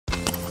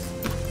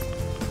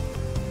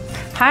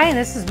Hi,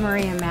 this is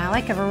Maria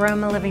Malik of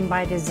Aroma Living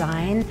by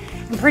Design,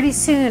 and pretty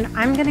soon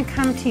I'm going to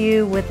come to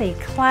you with a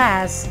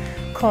class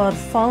called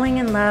Falling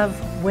in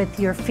Love with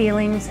Your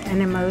Feelings and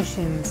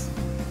Emotions.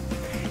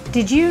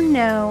 Did you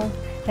know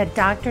that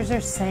doctors are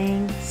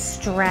saying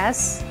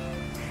stress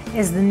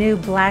is the new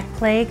black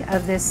plague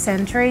of this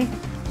century?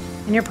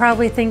 And you're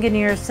probably thinking to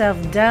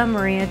yourself, duh,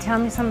 Maria, tell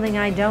me something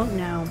I don't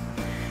know.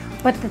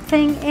 But the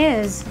thing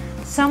is,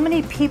 so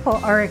many people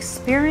are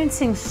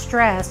experiencing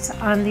stress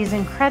on these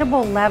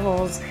incredible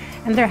levels,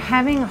 and they're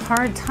having a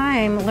hard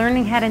time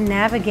learning how to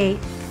navigate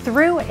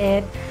through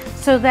it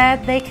so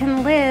that they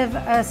can live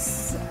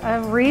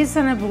a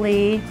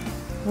reasonably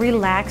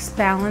relaxed,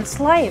 balanced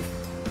life.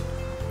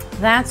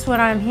 That's what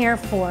I'm here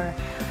for.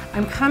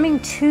 I'm coming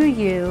to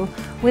you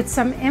with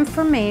some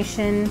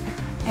information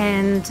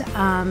and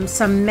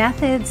some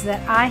methods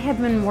that I have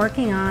been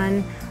working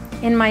on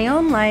in my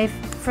own life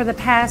for the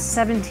past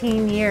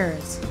 17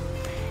 years.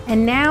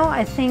 And now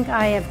I think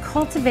I have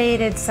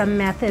cultivated some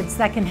methods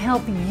that can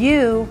help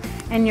you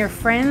and your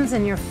friends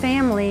and your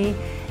family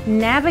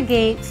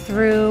navigate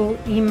through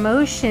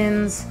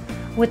emotions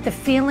with the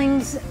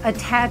feelings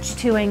attached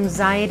to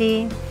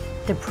anxiety,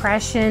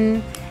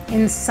 depression,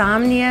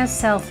 insomnia,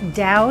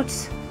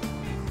 self-doubt.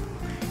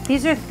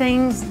 These are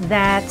things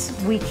that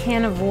we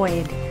can't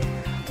avoid,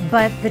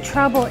 but the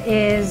trouble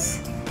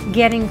is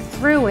getting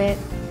through it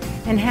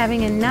and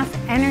having enough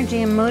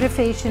energy and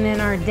motivation in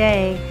our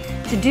day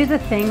to do the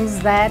things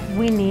that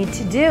we need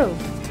to do.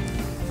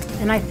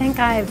 And I think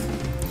I've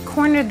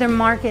cornered the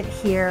market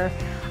here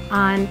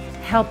on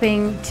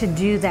helping to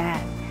do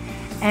that.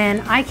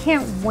 And I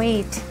can't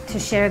wait to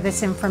share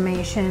this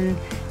information,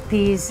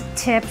 these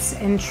tips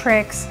and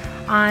tricks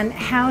on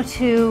how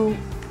to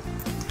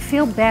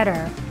feel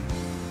better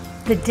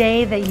the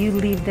day that you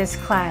leave this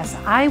class.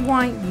 I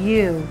want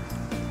you,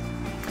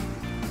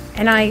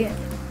 and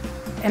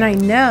I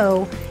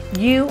know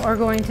you are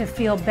going to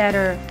feel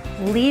better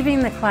leaving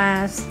the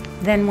class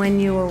than when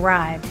you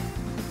arrived.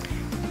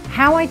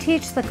 How I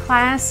teach the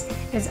class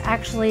is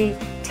actually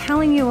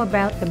telling you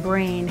about the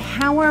brain,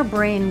 how our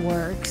brain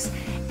works,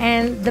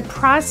 and the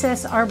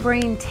process our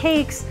brain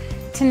takes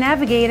to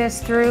navigate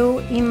us through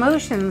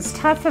emotions,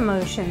 tough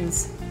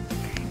emotions.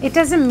 It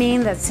doesn't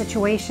mean that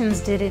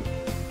situations didn't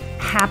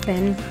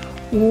happen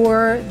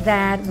or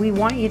that we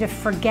want you to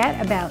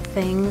forget about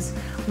things.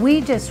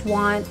 We just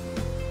want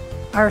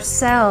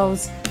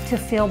ourselves to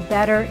feel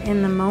better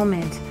in the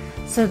moment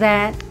so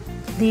that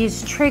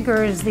these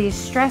triggers, these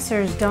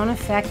stressors don't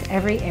affect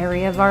every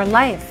area of our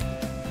life.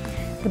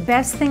 The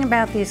best thing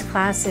about these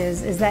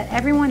classes is that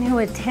everyone who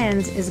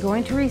attends is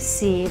going to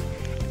receive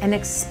an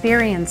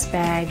experience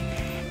bag,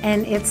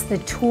 and it's the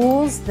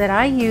tools that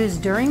I use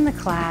during the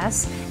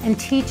class and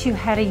teach you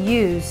how to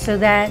use so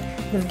that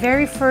the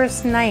very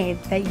first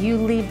night that you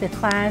leave the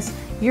class,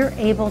 you're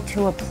able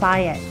to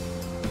apply it.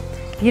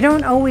 You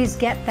don't always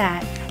get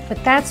that,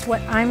 but that's what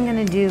I'm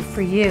going to do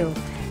for you,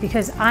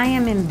 because I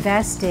am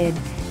invested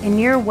in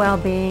your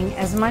well-being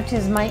as much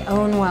as my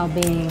own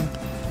well-being.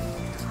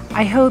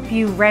 I hope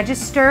you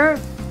register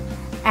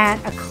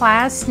at a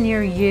class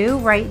near you.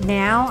 Right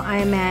now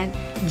I'm at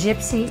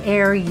Gypsy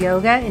Air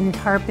Yoga in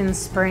Tarpon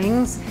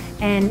Springs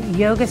and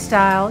Yoga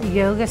Style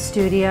Yoga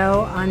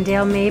Studio on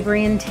Dale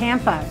Mabry in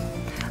Tampa.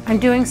 I'm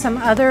doing some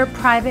other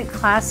private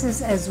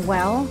classes as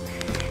well.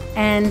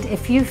 And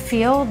if you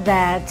feel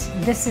that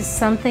this is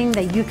something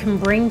that you can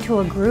bring to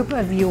a group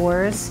of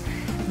yours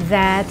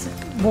that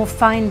will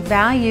find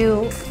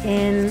value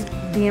in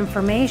the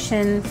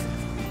information,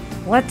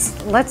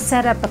 let's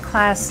set up a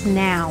class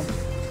now.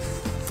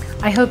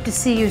 I hope to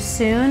see you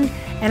soon,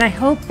 and I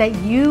hope that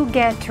you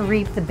get to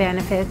reap the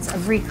benefits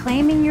of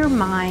reclaiming your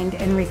mind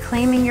and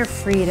reclaiming your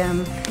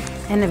freedom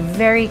in a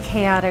very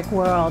chaotic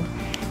world.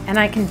 And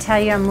I can tell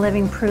you I'm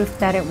living proof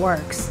that it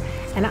works.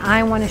 And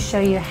I want to show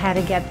you how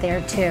to get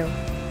there too.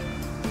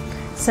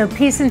 So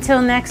peace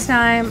until next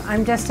time.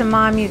 I'm just a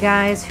mom, you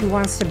guys, who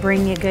wants to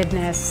bring you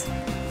goodness.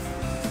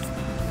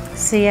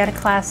 See you at a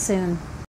class soon.